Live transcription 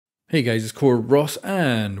Hey guys, it's Core Ross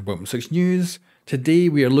and Welcome to 6 News. Today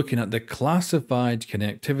we are looking at the classified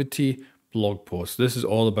connectivity blog post. This is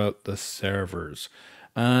all about the servers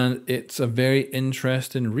and it's a very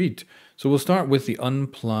interesting read. So we'll start with the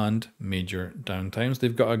unplanned major downtimes.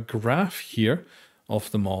 They've got a graph here of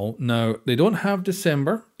them all. Now they don't have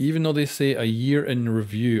December, even though they say a year in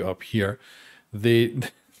review up here. They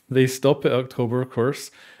they stop at October, of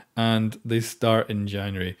course, and they start in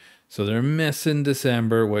January. So they're missing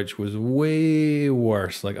December, which was way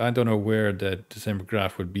worse. Like, I don't know where the December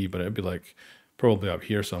graph would be, but it'd be like probably up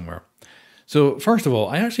here somewhere. So first of all,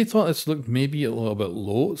 I actually thought this looked maybe a little bit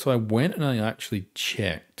low. So I went and I actually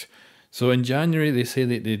checked. So in January, they say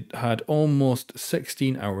that they had almost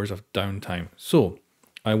 16 hours of downtime. So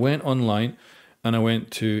I went online and I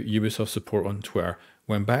went to Ubisoft support on Twitter,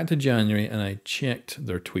 went back to January and I checked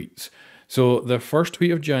their tweets. So the first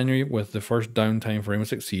tweet of January with the first downtime for Rainbow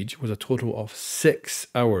Six Siege was a total of 6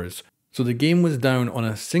 hours. So the game was down on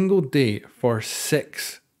a single day for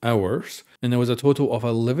 6 hours. And there was a total of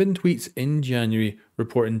 11 tweets in January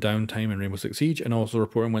reporting downtime in Rainbow Six Siege and also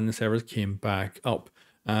reporting when the servers came back up.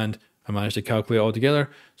 And I managed to calculate it all together.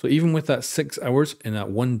 So even with that 6 hours in that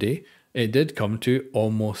one day, it did come to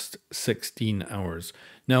almost 16 hours.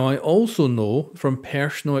 Now, I also know from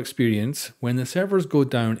personal experience, when the servers go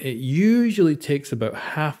down, it usually takes about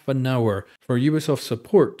half an hour for Ubisoft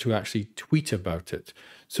support to actually tweet about it.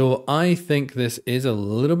 So I think this is a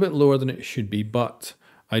little bit lower than it should be, but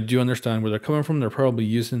I do understand where they're coming from. They're probably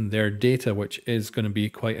using their data, which is going to be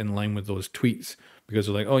quite in line with those tweets, because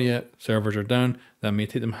they're like, oh yeah, servers are down. That may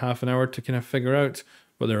take them half an hour to kind of figure out,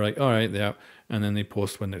 but they're like, all right, yeah. And then they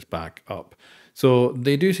post when it's back up. So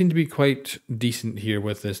they do seem to be quite decent here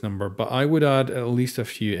with this number, but I would add at least a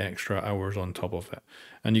few extra hours on top of it.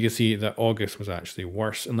 And you can see that August was actually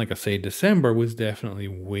worse. And like I say, December was definitely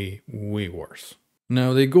way, way worse.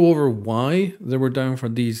 Now they go over why they were down for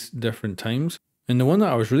these different times. And the one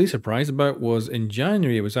that I was really surprised about was in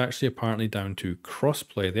January, it was actually apparently down to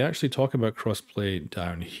crossplay. They actually talk about crossplay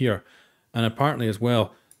down here. And apparently as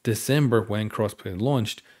well, December, when crossplay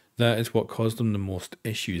launched, that is what caused them the most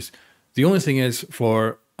issues. The only thing is,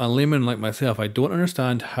 for a layman like myself, I don't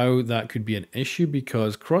understand how that could be an issue,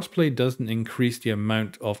 because crossplay doesn't increase the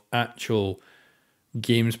amount of actual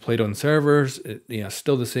games played on servers. It's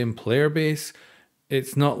still the same player base.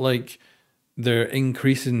 It's not like they're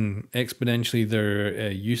increasing exponentially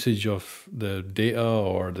their usage of the data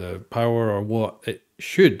or the power or what. It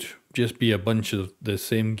should just be a bunch of the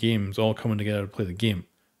same games all coming together to play the game.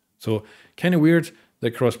 So kind of weird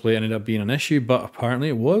that crossplay ended up being an issue, but apparently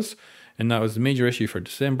it was. And that was the major issue for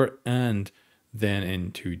December and then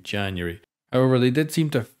into January. However, they did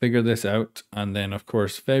seem to figure this out. And then, of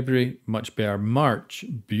course, February, much better. March,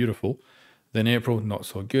 beautiful. Then April, not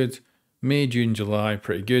so good. May, June, July,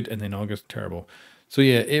 pretty good. And then August, terrible. So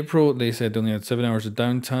yeah, April, they said they only had 7 hours of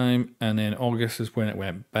downtime. And then August is when it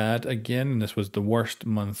went bad again. And this was the worst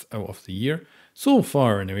month out of the year. So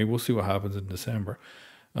far, anyway. We'll see what happens in December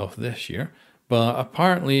of this year. But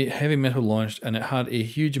apparently Heavy Metal launched and it had a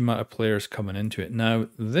huge amount of players coming into it. Now,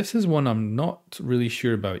 this is one I'm not really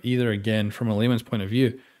sure about either. Again, from a layman's point of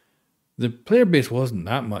view, the player base wasn't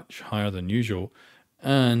that much higher than usual.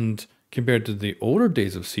 And compared to the older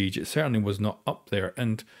days of Siege, it certainly was not up there.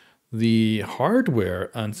 And the hardware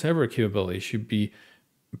and server capability should be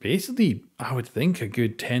basically, I would think, a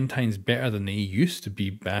good 10 times better than they used to be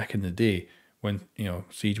back in the day when,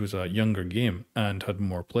 Siege was a younger game and had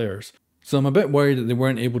more players. So I'm a bit worried that they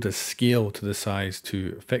weren't able to scale to the size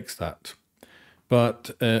to fix that.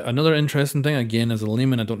 But another interesting thing, again, as a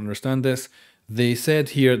layman, I don't understand this. They said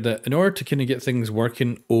here that in order to kind of get things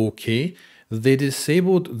working okay, they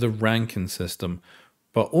disabled the ranking system,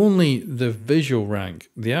 but only the visual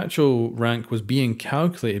rank. The actual rank was being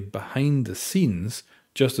calculated behind the scenes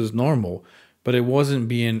just as normal, but it wasn't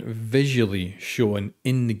being visually shown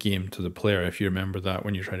in the game to the player, if you remember that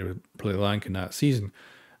when you're trying to play rank in that season.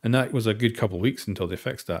 And that was a good couple of weeks until they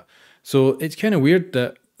fixed that. So it's kind of weird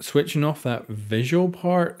that switching off that visual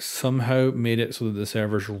part somehow made it so that the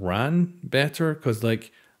servers ran better. Because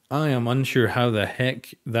like, I am unsure how the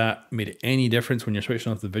heck that made any difference when you're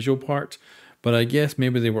switching off the visual part. But I guess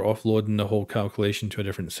maybe they were offloading the whole calculation to a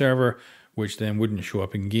different server, which then wouldn't show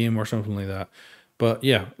up in game or something like that. But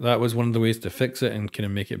yeah, that was one of the ways to fix it and kind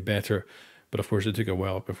of make it better. But of course, it took a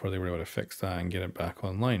while before they were able to fix that and get it back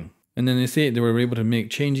online. And then they say they were able to make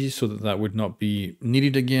changes so that that would not be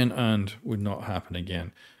needed again and would not happen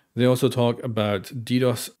again. They also talk about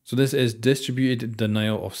DDoS. So this is distributed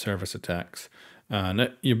denial of service attacks.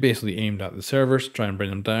 And you're basically aimed at the servers, try and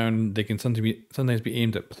bring them down. They can sometimes be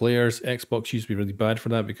aimed at players. Xbox used to be really bad for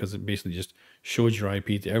that because it basically just showed your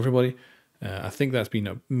IP to everybody. I think that's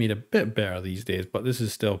been made a bit better these days, but this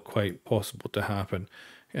is still quite possible to happen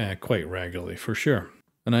quite regularly for sure.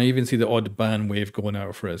 And I even see the odd ban wave going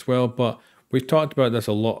out for it as well, but we've talked about this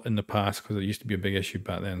a lot in the past because it used to be a big issue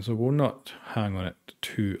back then, so we'll not hang on it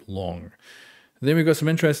too long. Then we've got some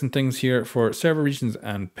interesting things here for server regions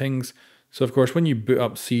and pings. So of course, when you boot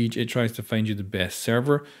up Siege, it tries to find you the best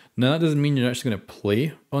server. Now that doesn't mean you're actually going to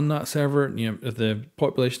play on that server. You know, if the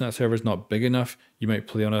population of that server is not big enough, you might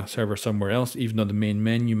play on a server somewhere else. Even on the main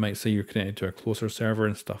menu, you might say you're connected to a closer server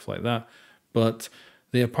and stuff like that. But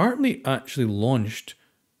they apparently actually launched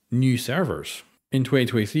new servers in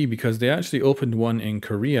 2023 because they actually opened one in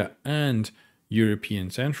Korea and European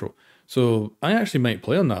Central. So I actually might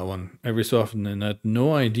play on that one every so often, and I had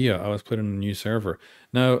no idea I was playing on a new server.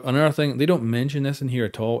 Now, another thing, they don't mention this in here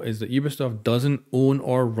at all, is that Ubisoft doesn't own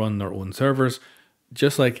or run their own servers.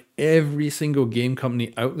 Just like every single game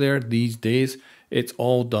company out there these days, it's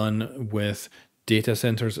all done with data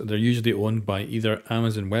centers. They're usually owned by either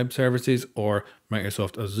Amazon Web Services or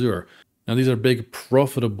Microsoft Azure. Now, these are big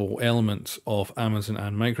profitable elements of Amazon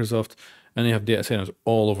and Microsoft, and they have data centers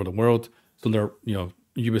all over the world. So they're,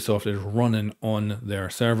 Ubisoft is running on their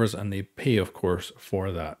servers, and they pay, of course,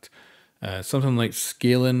 for that. Something like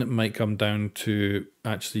scaling might come down to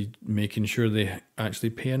actually making sure they actually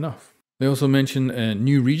pay enough. They also mention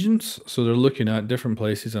new regions, so they're looking at different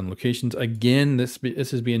places and locations. Again, this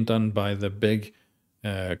is being done by the big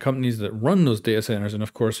companies that run those data centers, and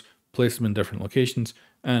of course, place them in different locations.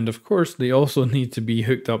 And of course, they also need to be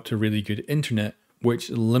hooked up to really good internet,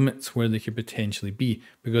 which limits where they could potentially be,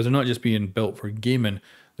 because they're not just being built for gaming,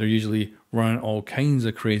 they're usually running all kinds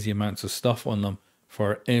of crazy amounts of stuff on them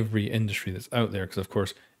for every industry that's out there, because of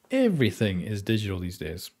course everything is digital these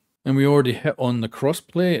days. And we already hit on the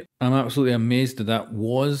crossplay. I'm absolutely amazed that that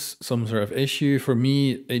was some sort of issue. For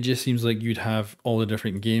me, it just seems like you'd have all the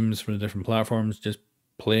different games for the different platforms just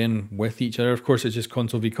playing with each other. Of course, it's just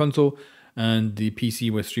console v console and the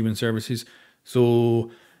PC with streaming services.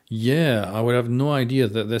 So yeah, I would have no idea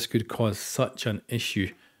that this could cause such an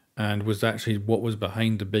issue, and was actually what was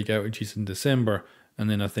behind the big outages in December, and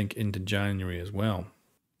then I think into January as well.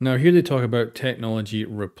 Now here they talk about technology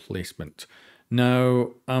replacement.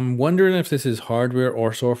 Now, I'm wondering if this is hardware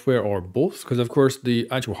or software or both, because of course the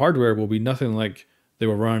actual hardware will be nothing like they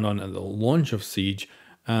were running on at the launch of Siege,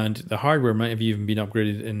 and the hardware might have even been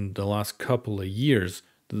upgraded in the last couple of years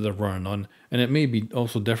that they're running on, and it may be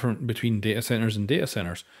also different between data centers and data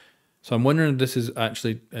centers. So I'm wondering if this is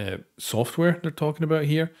actually software they're talking about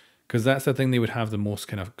here, because that's the thing they would have the most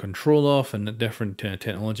kind of control of, and the different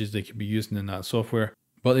technologies they could be using in that software.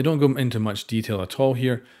 But they don't go into much detail at all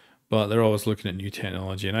here, but they're always looking at new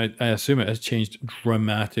technology, and I assume it has changed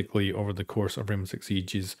dramatically over the course of Rainbow Six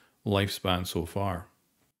Siege's lifespan so far.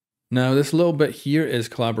 Now, this little bit here is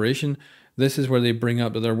collaboration. This is where they bring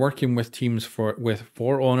up that they're working with teams with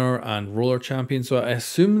For Honor and Roller Champions. So I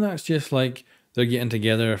assume that's just like they're getting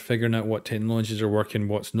together, figuring out what technologies are working,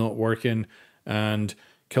 what's not working, and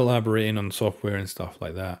collaborating on software and stuff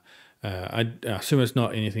like that. I assume it's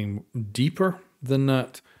not anything deeper than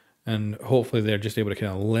that. And hopefully they're just able to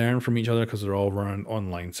kind of learn from each other, because they're all running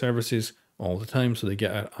online services all the time. So they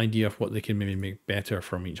get an idea of what they can maybe make better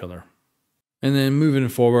from each other. And then moving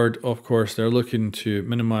forward, of course, they're looking to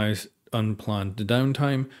minimize unplanned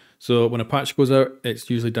downtime. So when a patch goes out,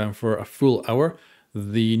 it's usually down for a full hour.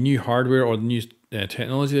 The new hardware or the new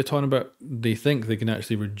technology they're talking about, they think they can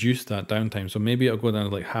actually reduce that downtime. So maybe it'll go down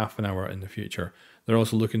to like half an hour in the future. They're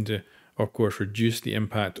also looking to, of course, reduce the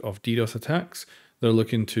impact of DDoS attacks. They're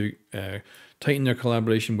looking to tighten their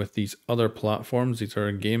collaboration with these other platforms, these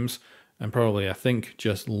other games, and probably, I think,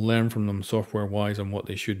 just learn from them software-wise on what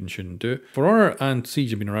they should and shouldn't do. For Honor and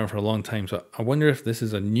Siege have been around for a long time, so I wonder if this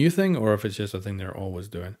is a new thing or if it's just a thing they're always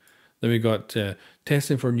doing. Then we got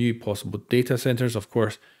testing for new possible data centers. Of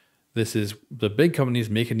course, this is the big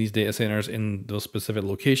companies making these data centers in those specific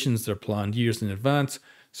locations. They're planned years in advance.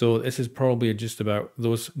 So this is probably just about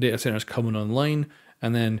those data centers coming online,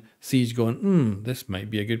 and then Siege going, this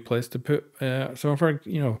might be a good place to put some of our,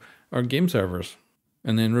 our game servers.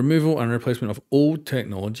 And then removal and replacement of old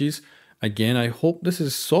technologies. Again, I hope this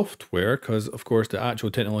is software, because of course the actual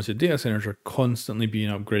technology of data centers are constantly being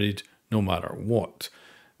upgraded no matter what.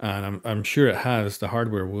 And I'm sure it has. The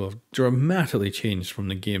hardware will have dramatically changed from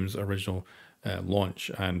the game's original launch,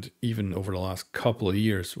 and even over the last couple of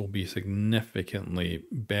years will be significantly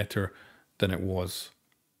better than it was.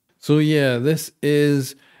 So yeah, this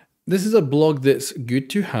is a blog that's good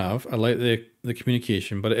to have. I like the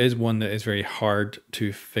communication, but it is one that is very hard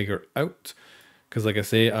to figure out. Because like I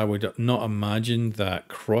say, I would not imagine that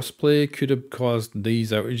crossplay could have caused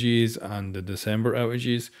these outages and the December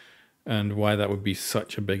outages, and why that would be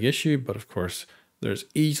such a big issue. But of course, there's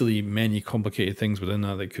easily many complicated things within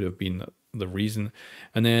that could have been the reason.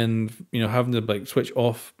 And then, having to like switch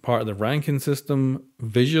off part of the ranking system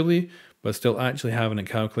visually, but still actually having it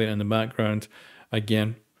calculated in the background,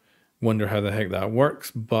 again, wonder how the heck that works.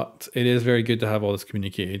 But it is very good to have all this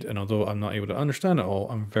communicated. And although I'm not able to understand it all,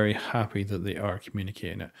 I'm very happy that they are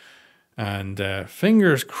communicating it. And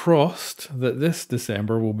fingers crossed that this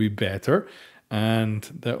December will be better and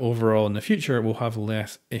that overall in the future we'll have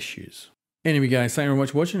less issues. Anyway guys, thank you very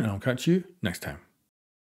much for watching, and I'll catch you next time.